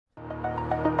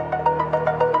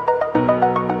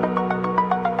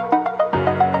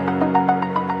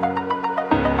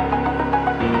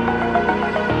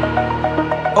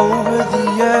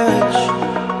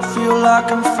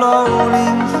like I'm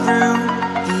floating through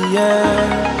the air.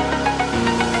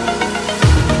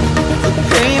 The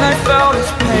pain I felt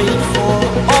is paid for,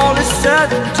 all is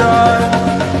said and done.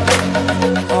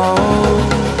 Oh,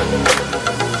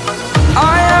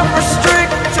 I am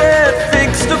restricted,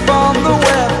 fixed upon the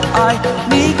web. I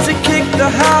need to kick the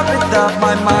habit that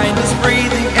my mind is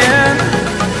breathing in.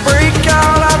 Break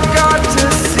out, I've got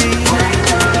to see.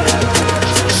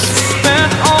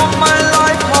 Spent all my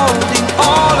life holding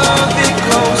all of it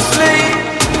closely.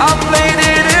 I played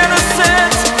it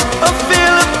innocent, a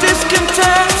feel of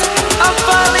discontent. I'm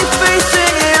finally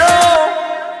facing it all,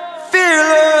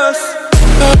 fearless.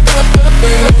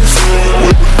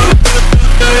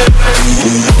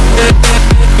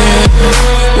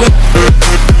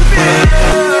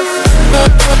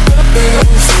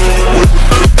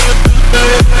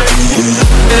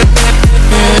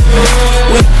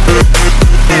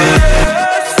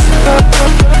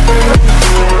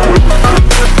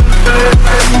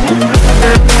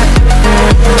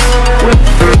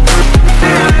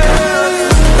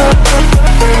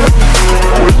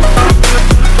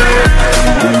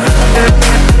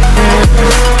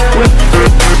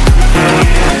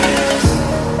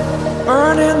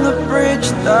 Burning the bridge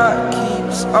that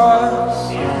keeps us.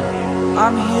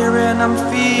 I'm here and I'm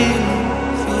feeling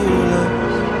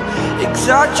fearless.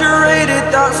 Exaggerated,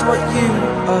 that's what you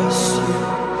assume.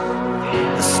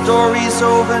 The story's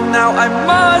over now, I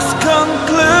must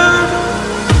conclude.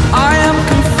 I am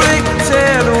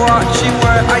conflicted, watching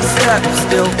where I step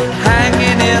still,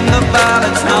 hanging in the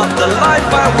balance. Not the life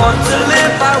I want to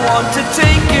live, I want to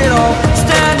take it all.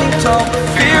 Standing tall,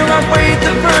 fear I weighed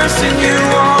the person you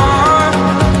are.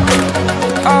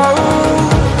 Oh,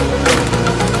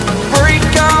 break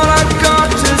out, I've got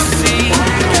to see.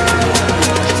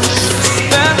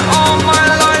 Spent all my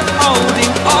life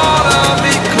holding all of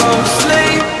it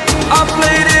closely. I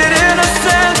played it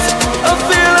innocent, a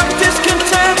feel of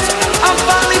discontent. I'm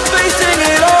finally facing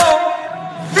it all,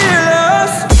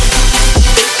 fearless.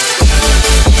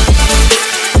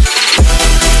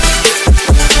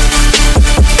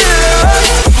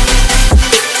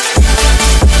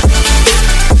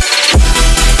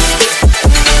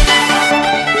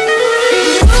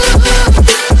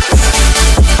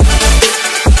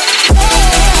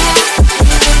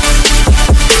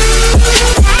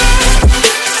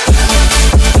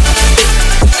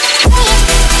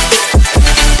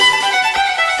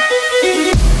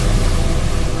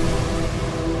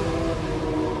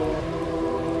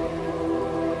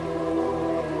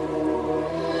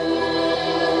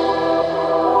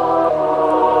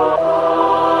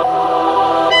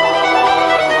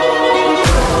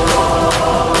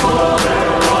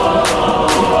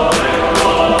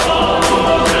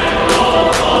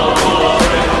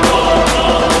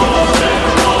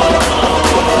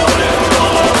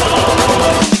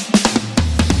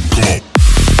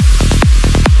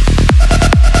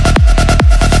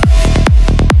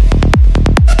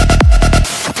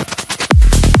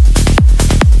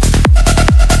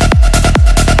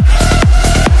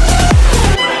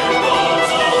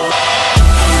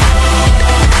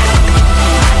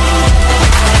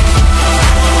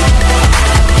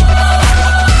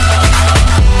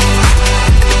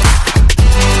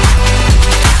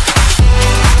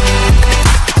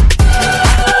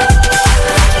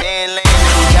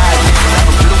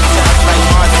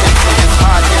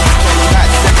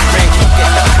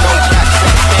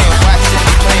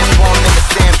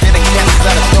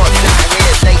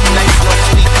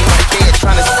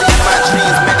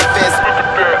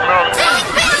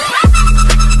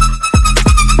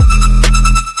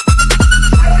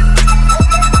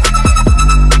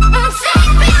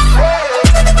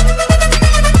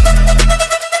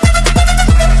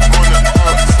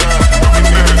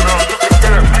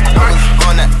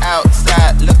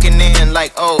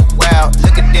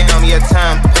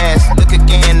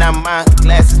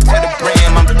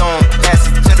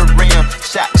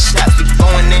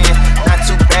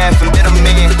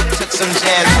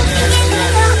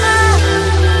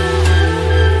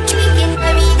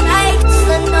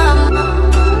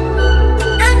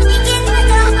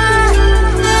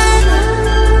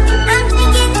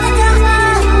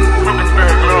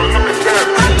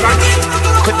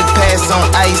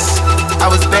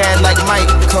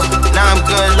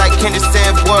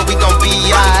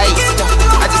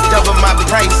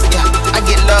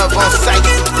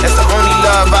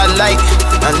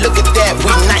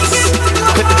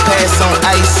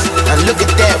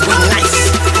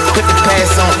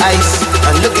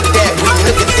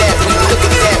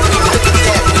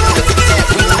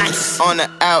 On the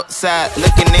outside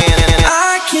looking in.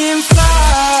 I can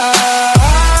fly.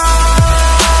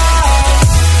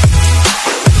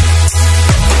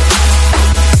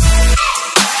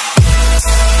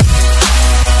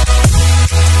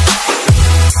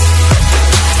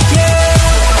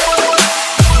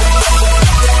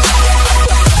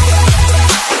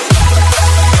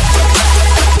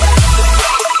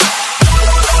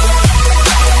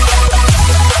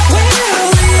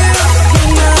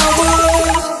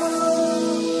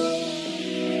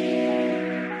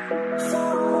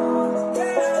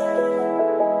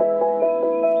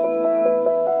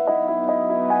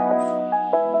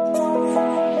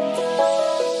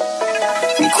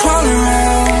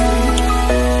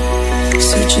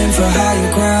 searching for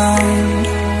higher ground.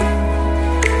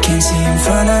 Can't see in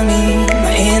front of me,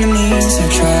 my enemies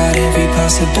have tried every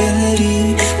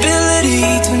possibility, ability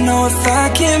to know if I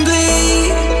can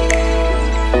bleed.